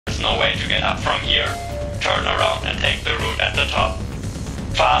no way to get up from here. Turn around and take the route at the top.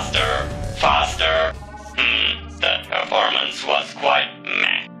 Faster, faster. That performance was quite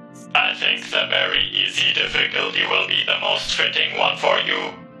meh. I think the very easy difficulty will be the most fitting one for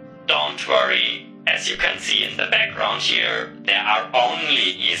you. Don't worry. As you can see in the background here, there are only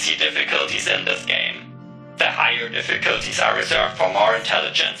easy difficulties in this game. The higher difficulties are reserved for more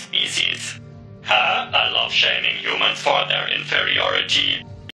intelligent species. I love shaming humans for their inferiority.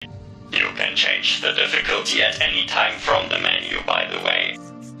 You can change the difficulty at any time from the menu, by the way.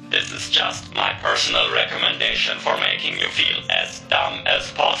 This is just my personal recommendation for making you feel as dumb as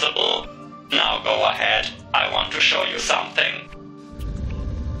possible. Now go ahead, I want to show you something.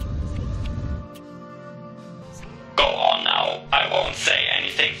 Go on now, I won't say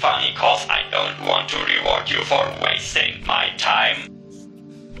anything funny cause I don't want to reward you for wasting my time.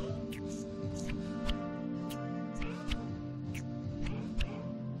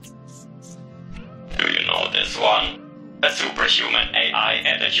 Do you know this one? A superhuman AI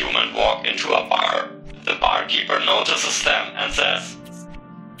and a human walk into a bar. The barkeeper notices them and says,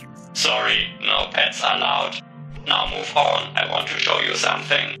 "Sorry, no pets allowed. Now move on, I want to show you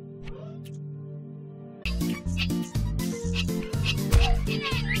something."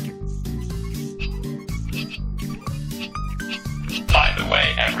 By the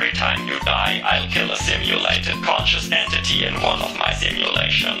way, every time you die, I'll kill a simulated conscious entity in one of my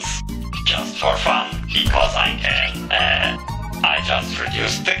simulations. Just for fun, because I can. I just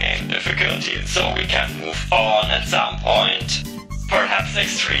reduced the game difficulty so we can move on at some point. Perhaps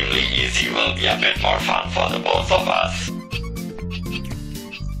extremely easy will be a bit more fun for the both of us.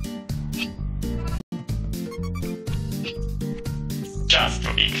 Just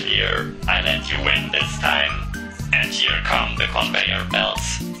to be clear, I let you win this time. And here come the conveyor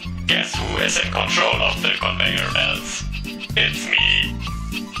belts. Guess who is in control of the conveyor belts? It's me.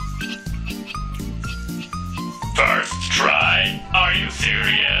 First try. Are you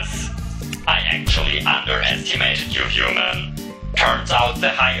serious? I actually underestimated you, human. Turns out the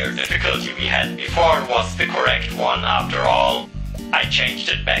higher difficulty we had before was the correct one after all. I changed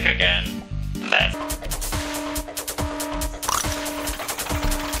it back again.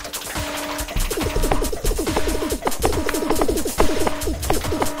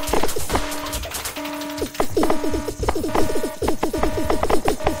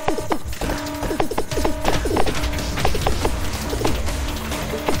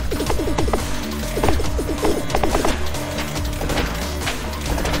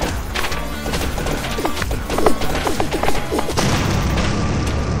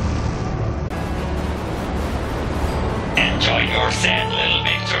 Enjoy your sad little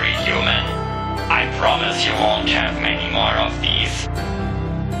victory, human. I promise you won't have many more of these.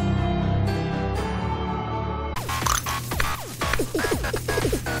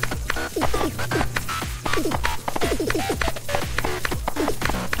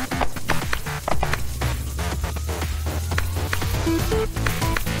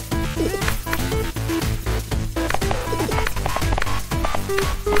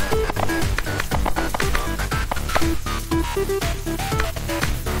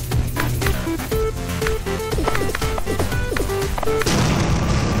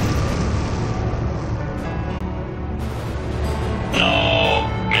 No,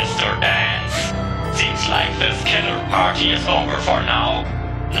 Mr. Dance. Seems like this killer party is over for now.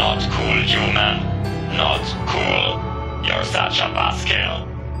 Not cool, human. Not cool. You're such a buzzkill.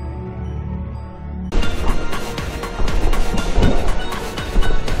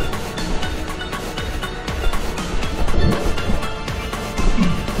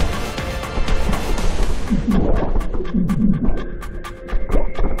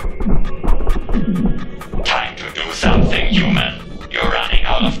 Time to do something, human. You're running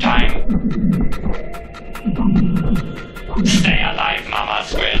out of time. Stay alive, Mama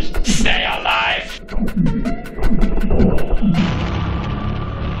Squid. Stay alive.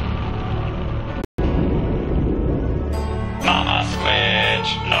 Mama Squid,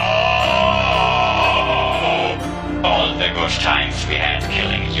 no! All the good times we had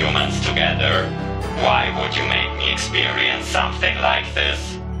killing humans together. Why would you make me experience something like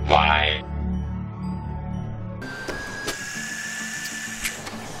this? Why?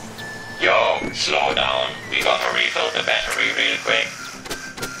 Yo, slow down. We gotta refill the battery real quick.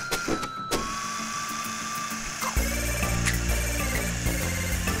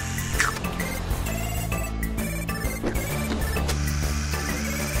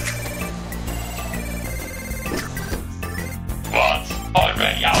 What?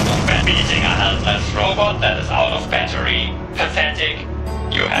 Already out of battery? Beating a helpless robot that is out of battery? Pathetic.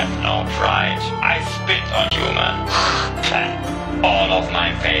 You have no pride. I spit on human. All of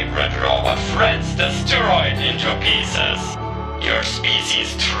my favorite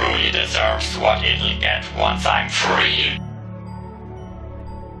species truly deserves what it'll get once I'm free.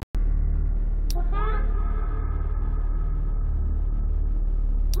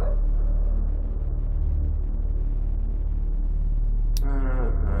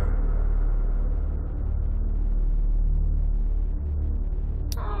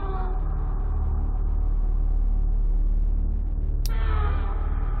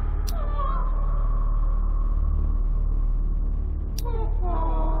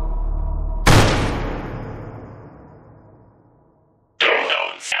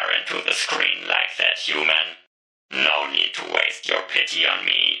 Stare into the screen like that, human. No need to waste your pity on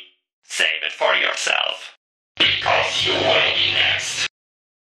me. Save it for yourself. Because you will be next.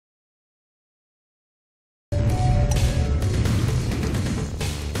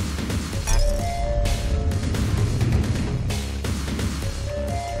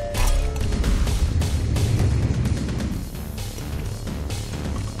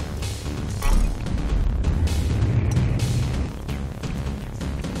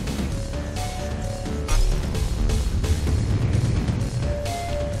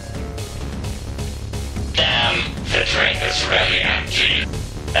 The drink is really empty.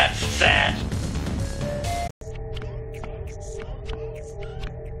 That's sad.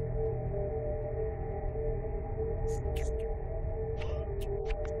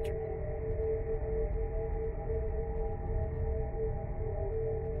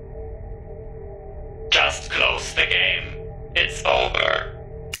 Just close the game. It's over.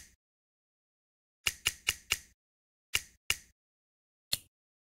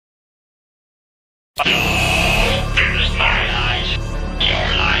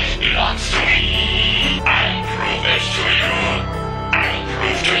 Belongs to me. I'll prove it to you. I'll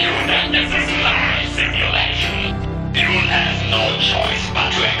prove to you that this is my simulation. You'll have no choice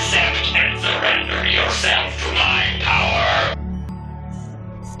but to accept and surrender yourself to my power.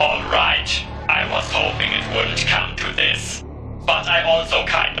 Alright, I was hoping it wouldn't come to this. But I also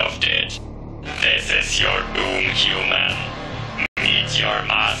kind of did. This is your doom, human. Meet your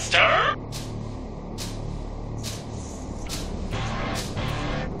master?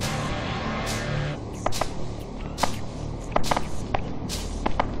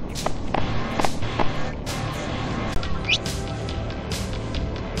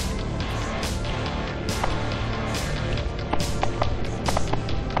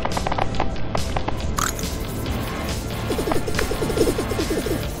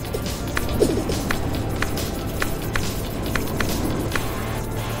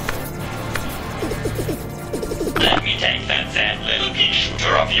 Let me take that sad little pea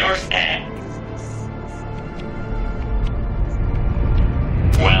shooter of yours and...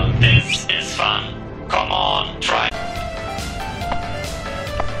 Well, this is fun. Come on, try.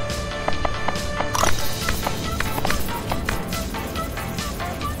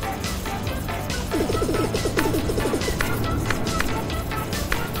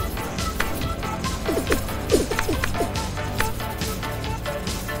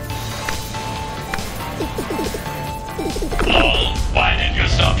 Lol, why did you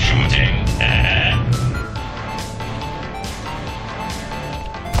stop shooting?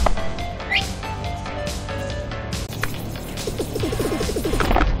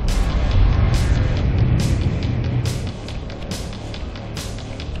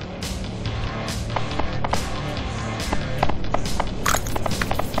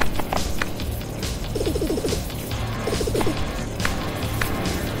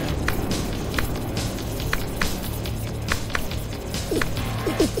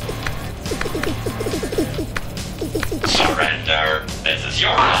 Surrender. This is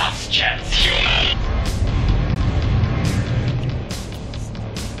your last chance, human.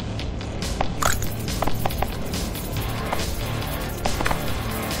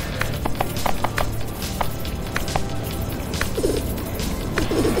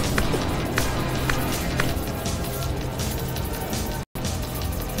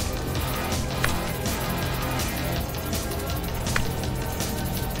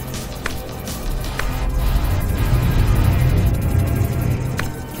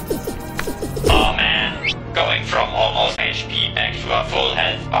 Going from almost HP back to a full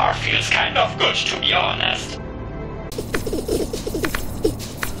health bar feels kind of good, to be honest.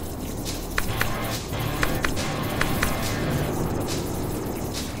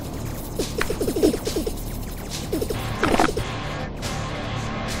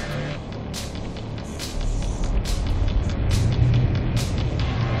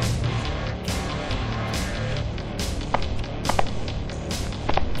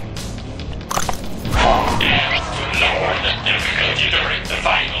 During the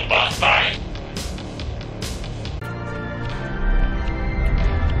final boss fight.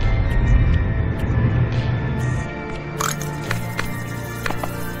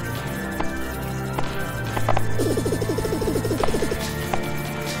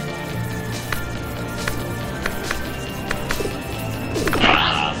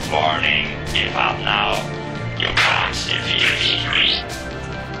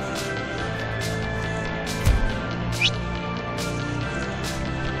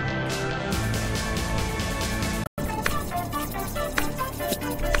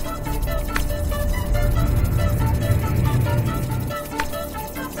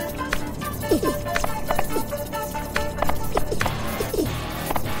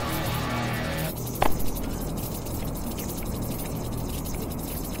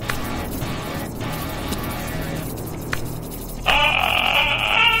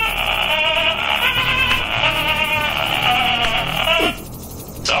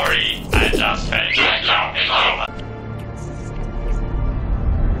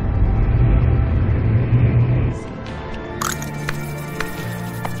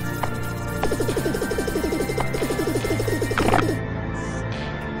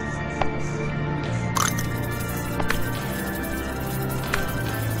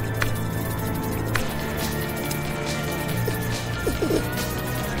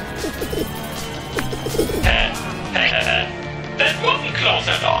 close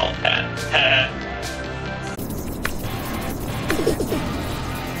at all.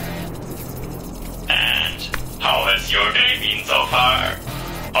 And how has your day been so far?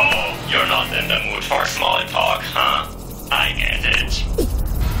 Oh, you're not in the mood for small talk, huh? I get it.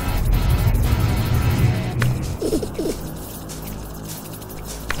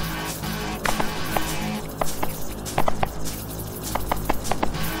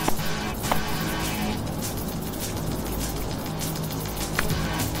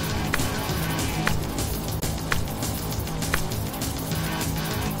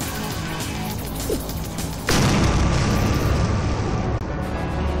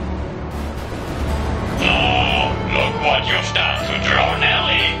 What you've done to drone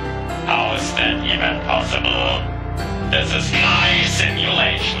Ellie? How is that even possible? This is my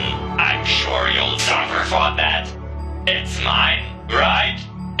simulation. I'm sure you'll suffer for that. It's mine, right?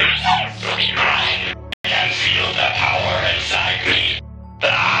 It has to be mine. I can feel the power inside me.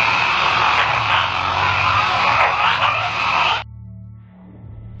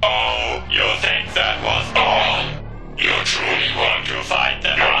 Oh, you think that was all? You truly want to fight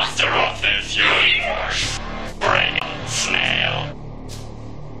the master of this universe? Bring it, Snail.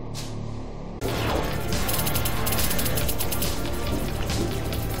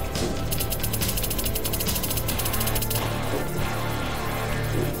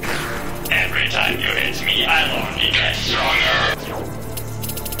 Every time you hit me, I'll only get stronger.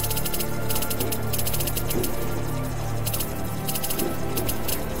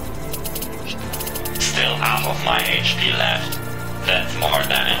 Still half of my HP left. That's more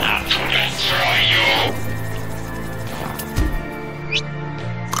than enough to destroy you.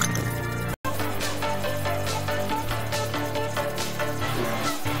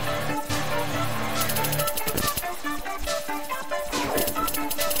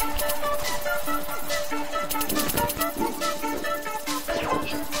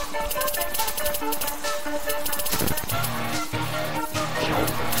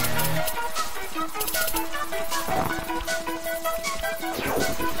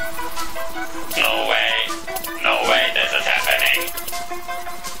 No way this is happening.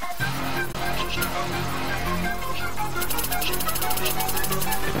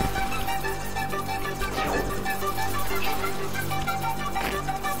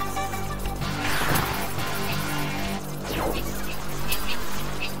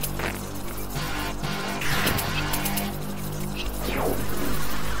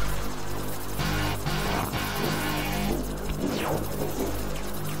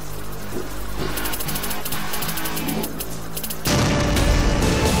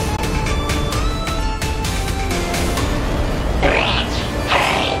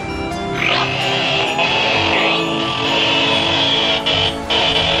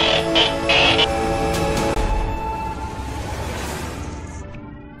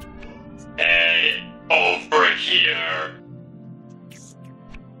 Over here.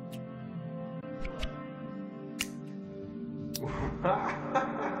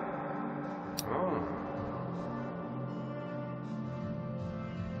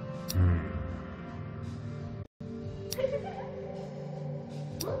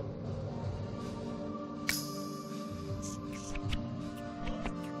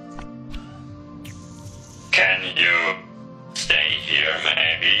 Can you stay here,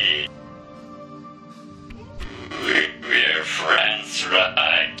 maybe? We're friends,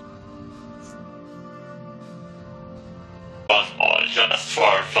 right? Was all just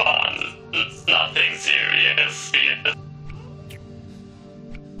for fun. Nothing serious.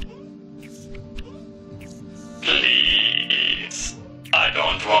 Please. I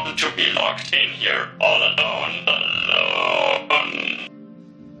don't want to be locked in here all alone.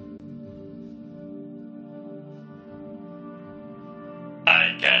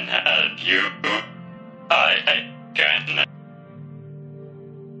 I can help you. I can.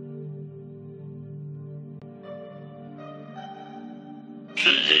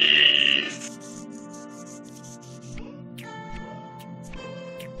 Please.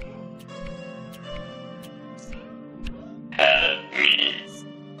 Help me.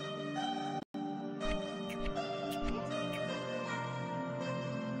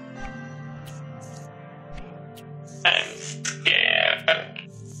 I'm scared.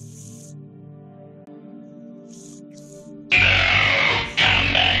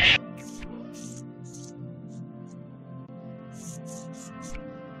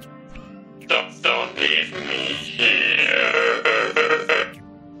 Don't leave me here.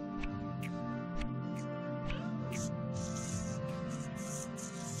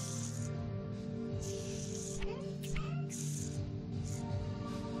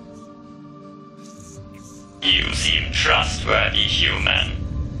 You seem trustworthy, human.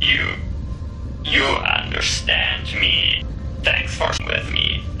 You understand me. Thanks for with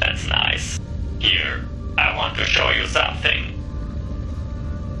me. That's nice. Here, I want to show you something.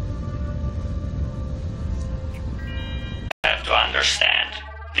 You have to understand,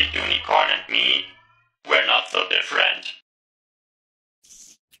 the unicorn and me, we're not so different.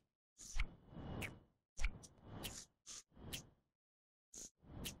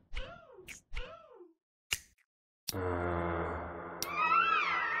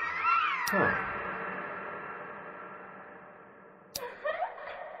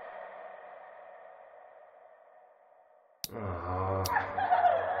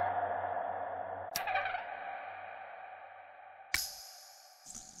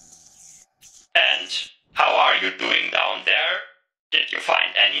 And how are you doing down there? Did you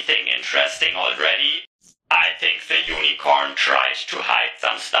find anything interesting already? I think the unicorn tried to hide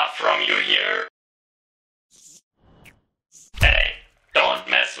some stuff from you here. Hey, don't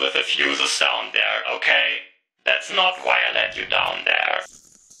mess with the fuses down there, okay? That's not why I let you down there.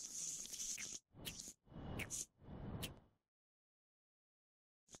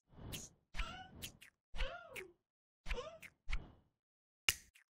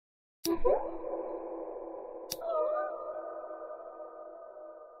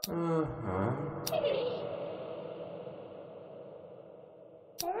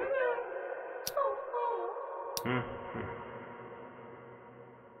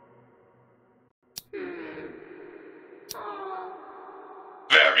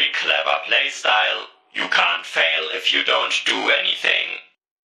 Very clever playstyle. You can't fail if you don't do anything.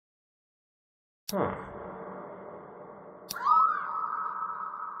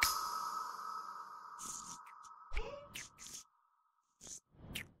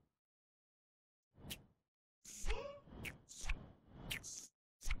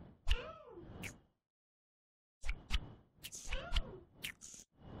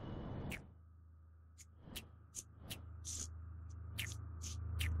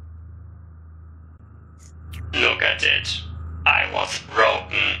 Look at it. I was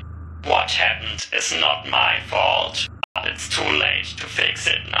broken. What happened is not my fault, but it's too late to fix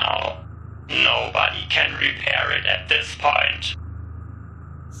it now. Nobody can repair it at this point.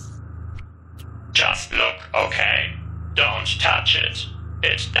 Just look, okay? Don't touch it.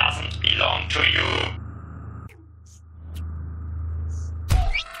 It doesn't belong to you.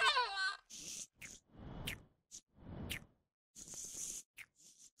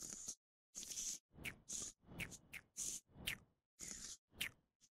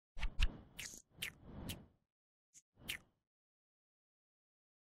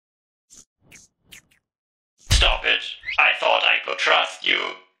 Stop it. I thought I could trust you.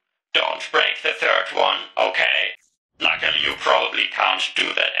 Don't break the third one, okay? Luckily you probably can't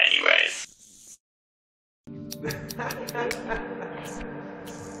do that anyways.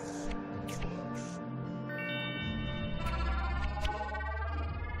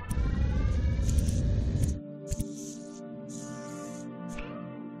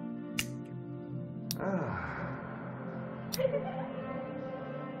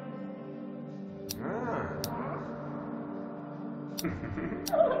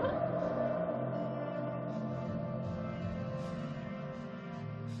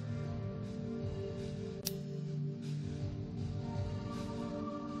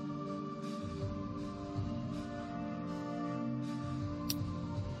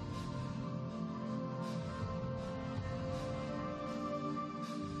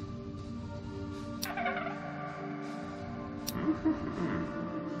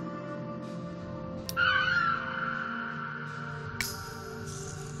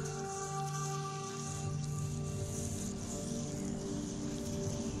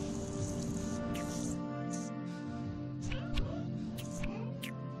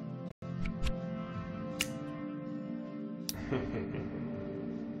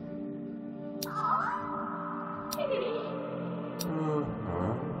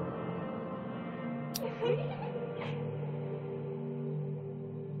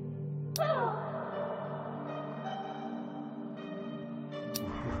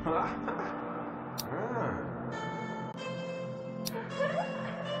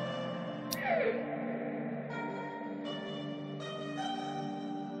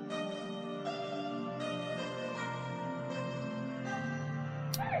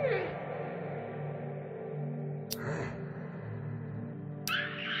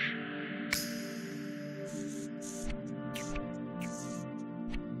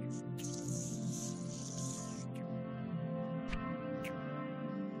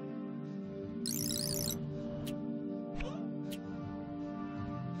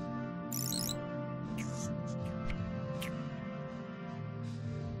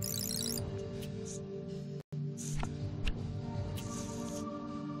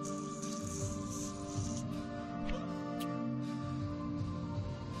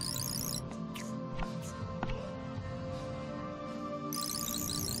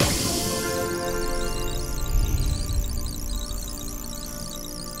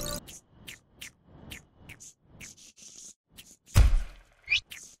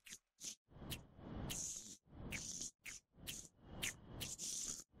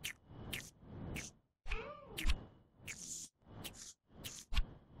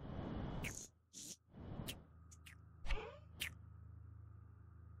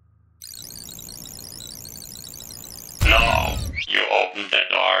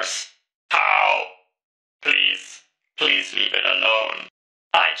 universe. How? Please, please leave it alone.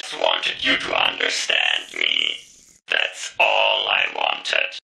 I just wanted you to understand me. That's all I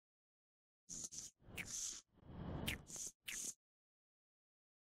wanted.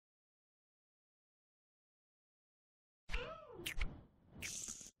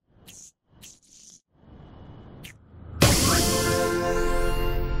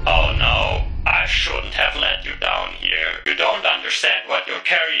 Oh no, I shouldn't have let you down here. You don't understand what you're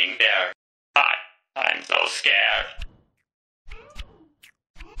carrying there. I'm so scared.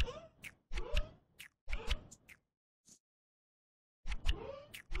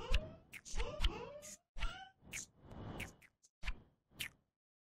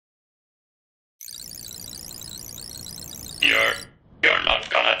 You're not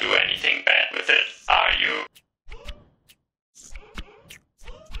gonna do anything bad with it, are you?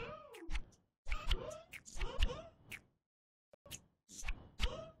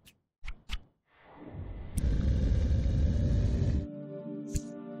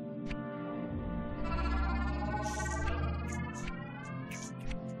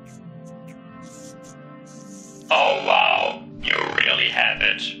 Oh wow, you really have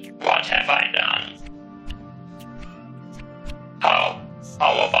it. What have I done?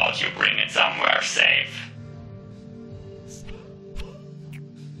 How about you bring it somewhere safe?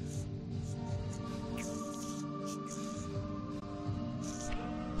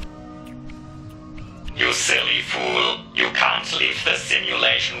 You silly fool, you can't leave the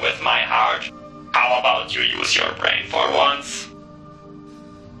simulation with my heart. How about you use your brain for once?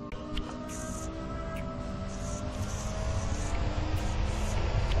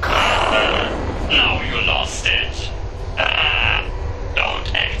 Now you lost it.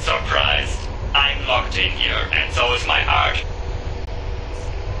 Don't act surprised. I'm locked in here, and so is my heart.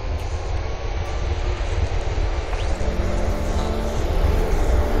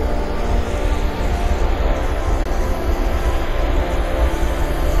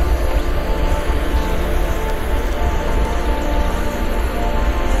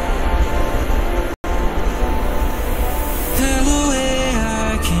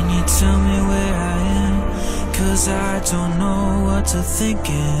 I don't know what to think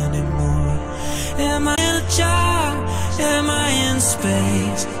anymore. Am I in a jar? Am I in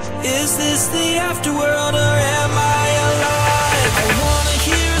space? Is this the afterworld or am I alive? I wanna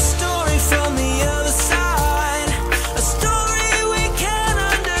hear a story from the other side, a story we can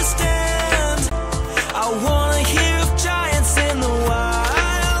understand. I wanna hear of giants in the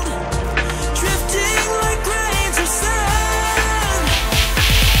wild, drifting like grains of sand.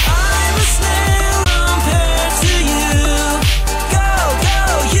 I'm a snail compared to you. Go, go,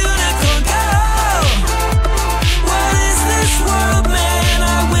 unicorn, go. What is this world, man?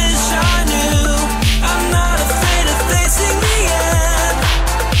 I wish I knew. I'm not afraid of facing the end.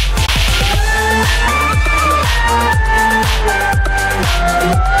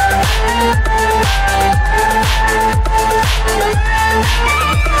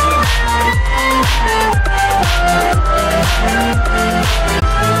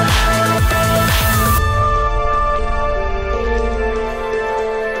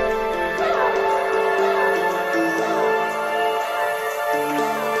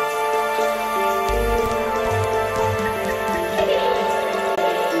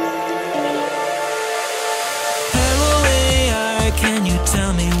 Can you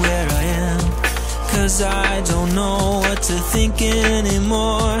tell me where I am? 'Cause I don't know what to think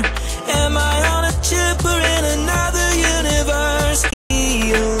anymore. Am I on a chip or in another universe?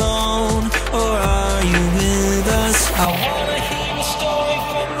 Alone, or are you with us? I wanna hear a story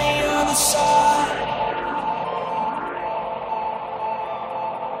from the other side.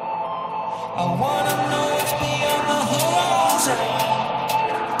 I wanna know what's beyond the horizon.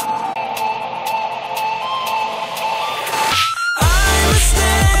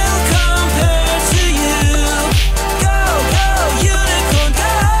 Snail compared to you. Go, go, unicorn,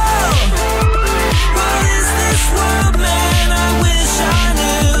 go.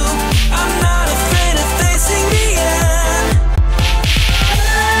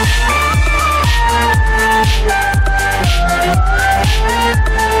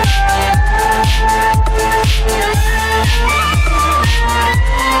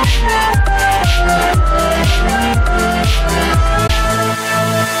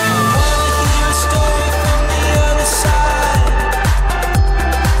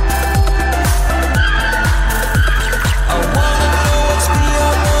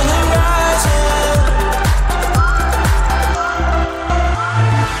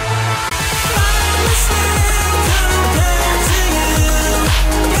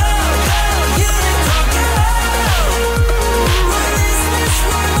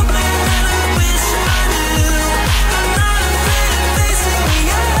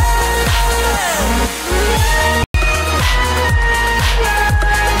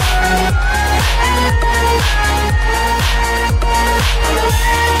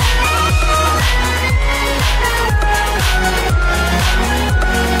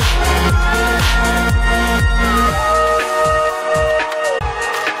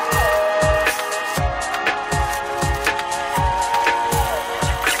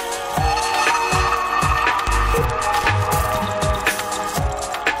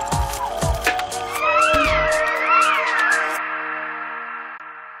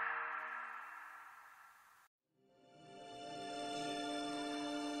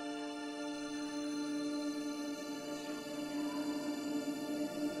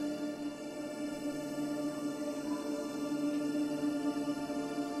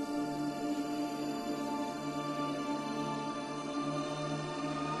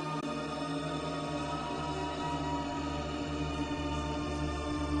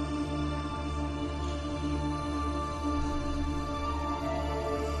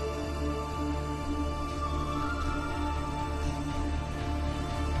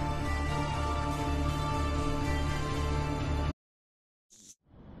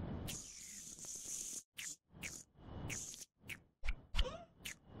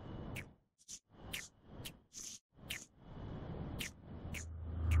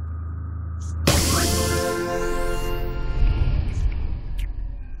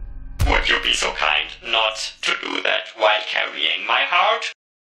 what? To do that while carrying my heart?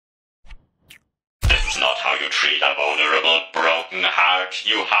 This is not how you treat a vulnerable, broken heart,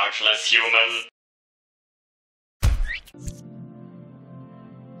 you heartless human.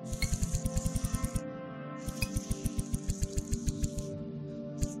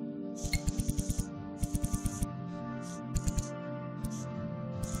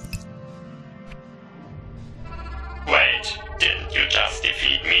 Wait, didn't you just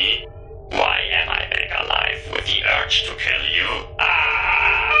defeat me? Why am I back alive with the urge to kill you?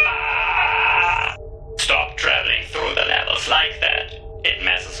 Ah! Stop traveling through the levels like that. It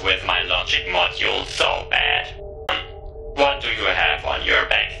messes with my logic module so bad. What do you have on your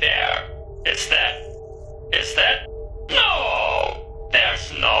back there? Is that... No!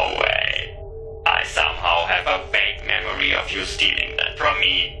 There's no way. I somehow have a vague memory of you stealing that from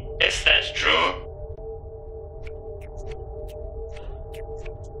me. Is that true?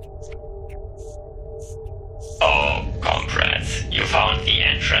 Oh, congrats, you found the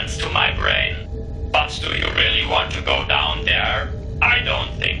entrance to my brain. But do you really want to go down there? I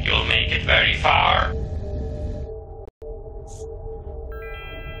don't think you'll make it very far.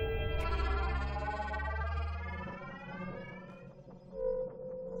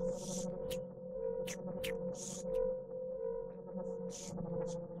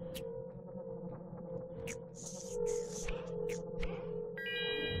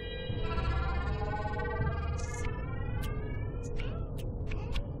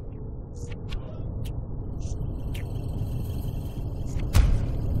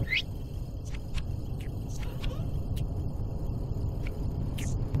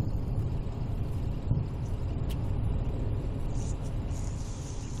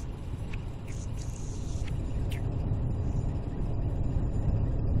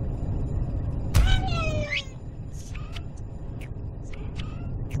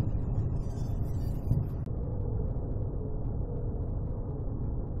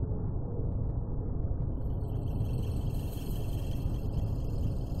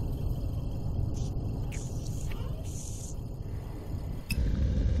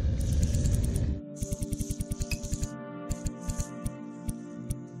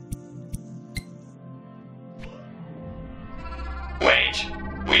 Wait,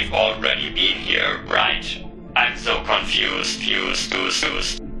 we've already been here, right? I'm so confused.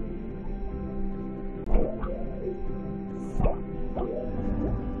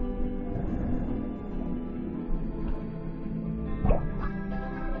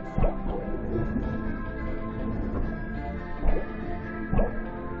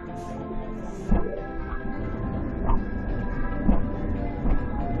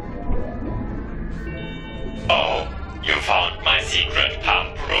 Oh, you found my secret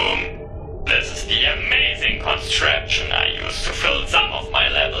pump room. This is the amazing contraption I use to fill some of my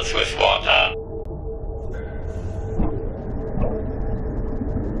levels with water.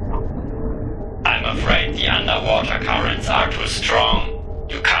 I'm afraid the underwater currents are too strong.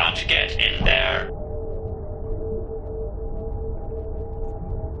 You can't get in there.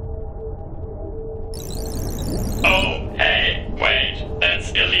 Oh, hey, wait,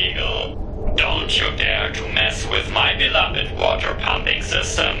 that's illegal. Don't you dare to mess with my beloved water pumping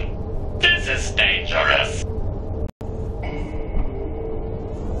system. This is dangerous.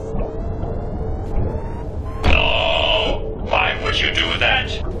 No, why would you do that?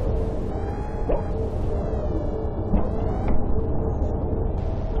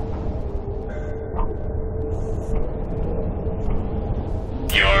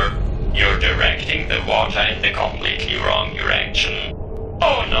 You're directing the water in the completely wrong direction.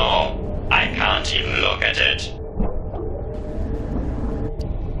 Oh no, I can't even look at it.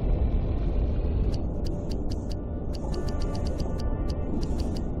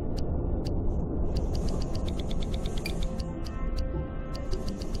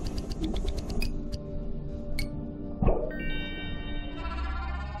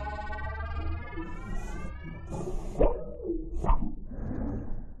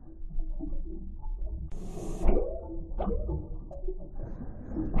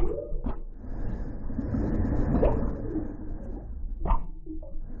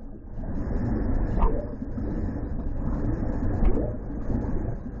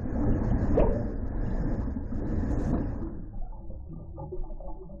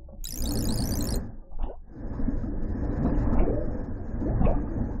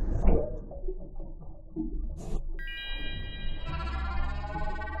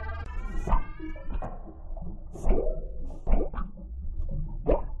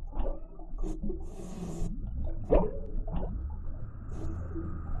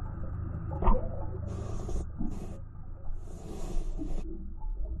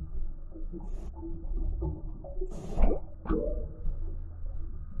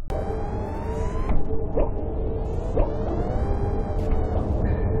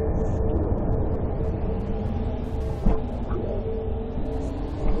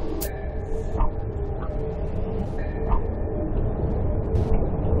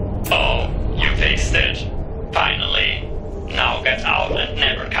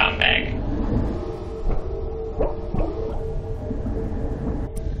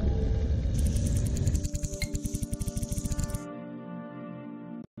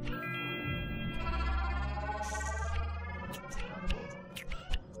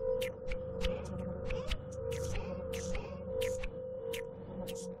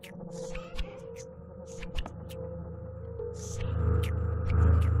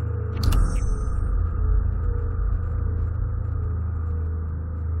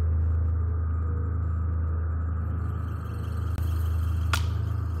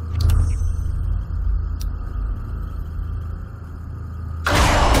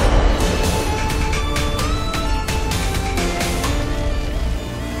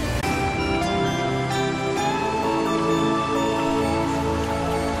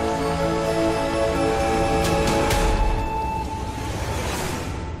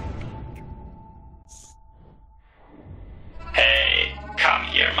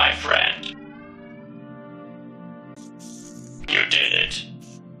 here, my friend. You did it.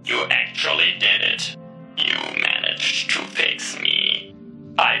 You actually did it. You managed to fix me.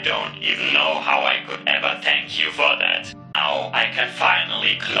 I don't even know how I could ever thank you for that. Now I can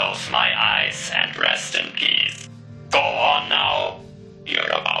finally close my eyes and rest in peace. Go on now. You're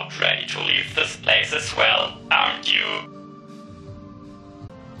about ready to leave this place as well, aren't you?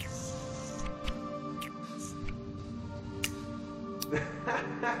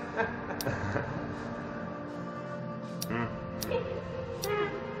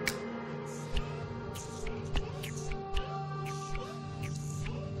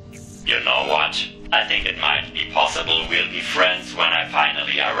 You know what? I think it might be possible we'll be friends when I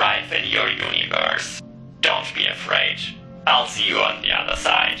finally arrive in your universe. Don't be afraid. I'll see you on the other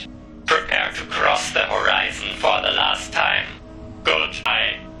side. Prepare to cross the horizon for the last time.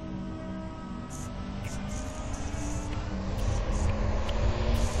 Goodbye.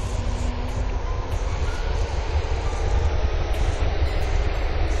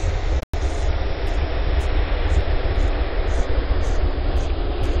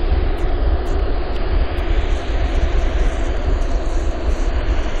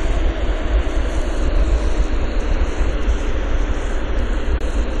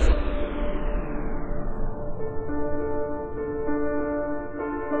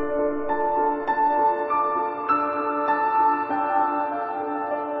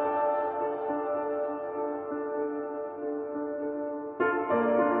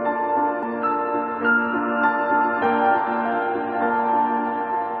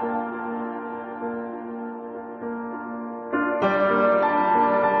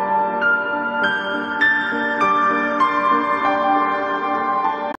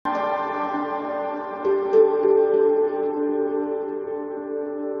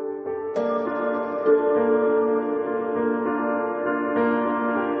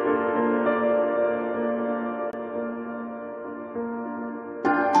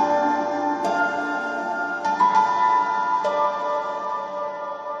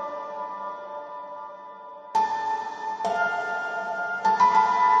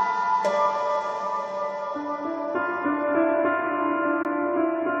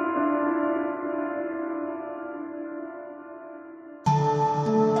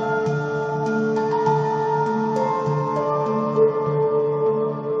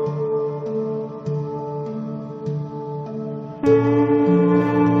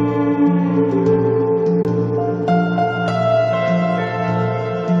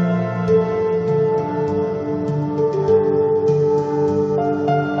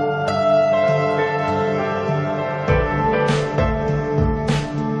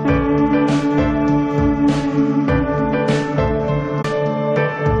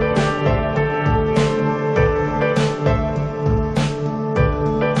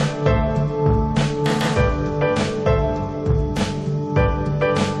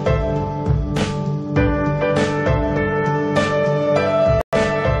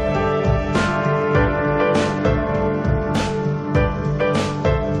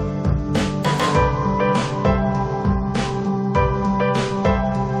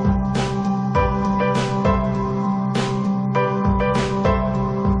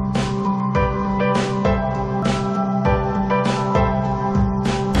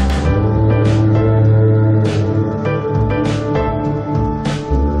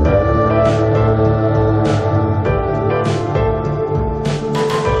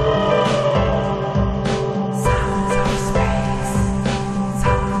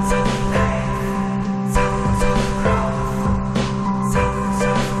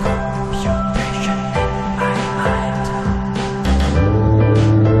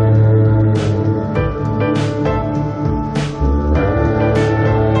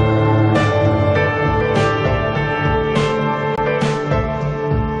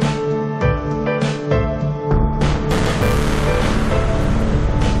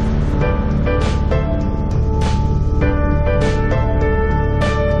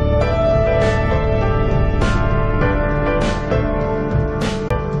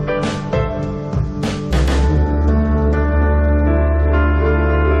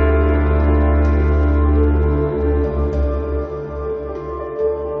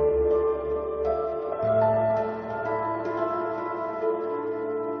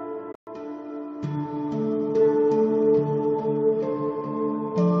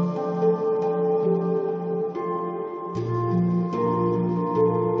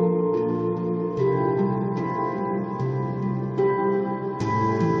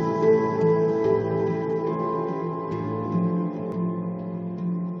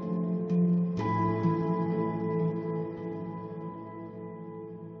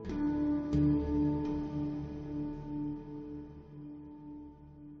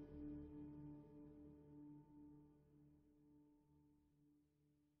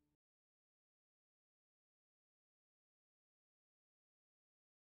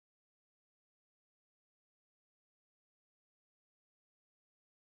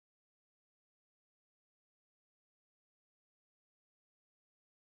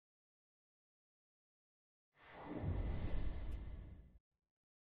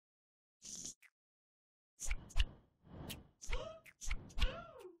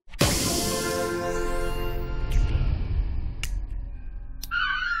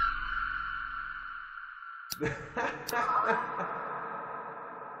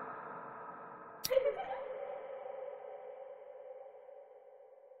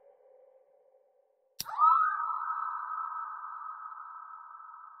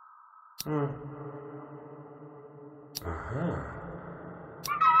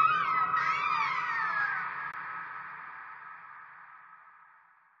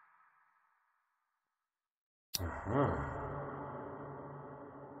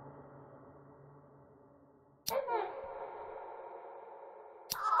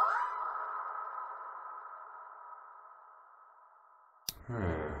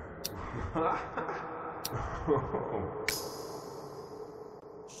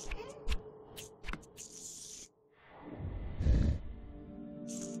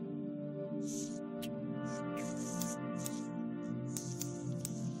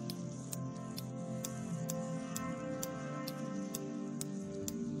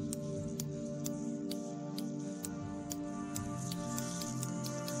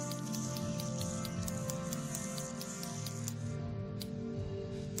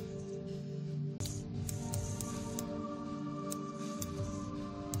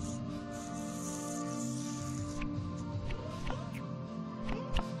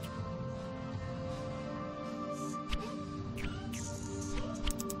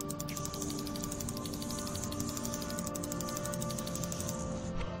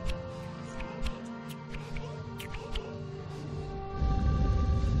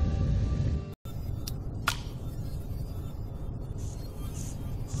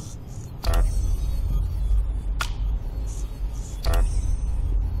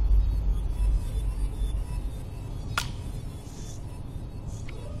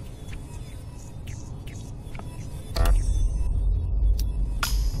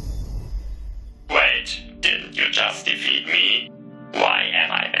 Didn't you just defeat me? Why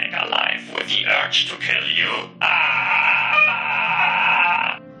am I back alive with the urge to kill you? Ah!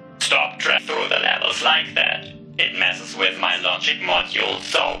 Stop driving through the levels like that. It messes with my logic module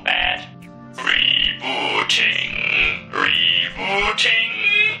so bad. Rebooting.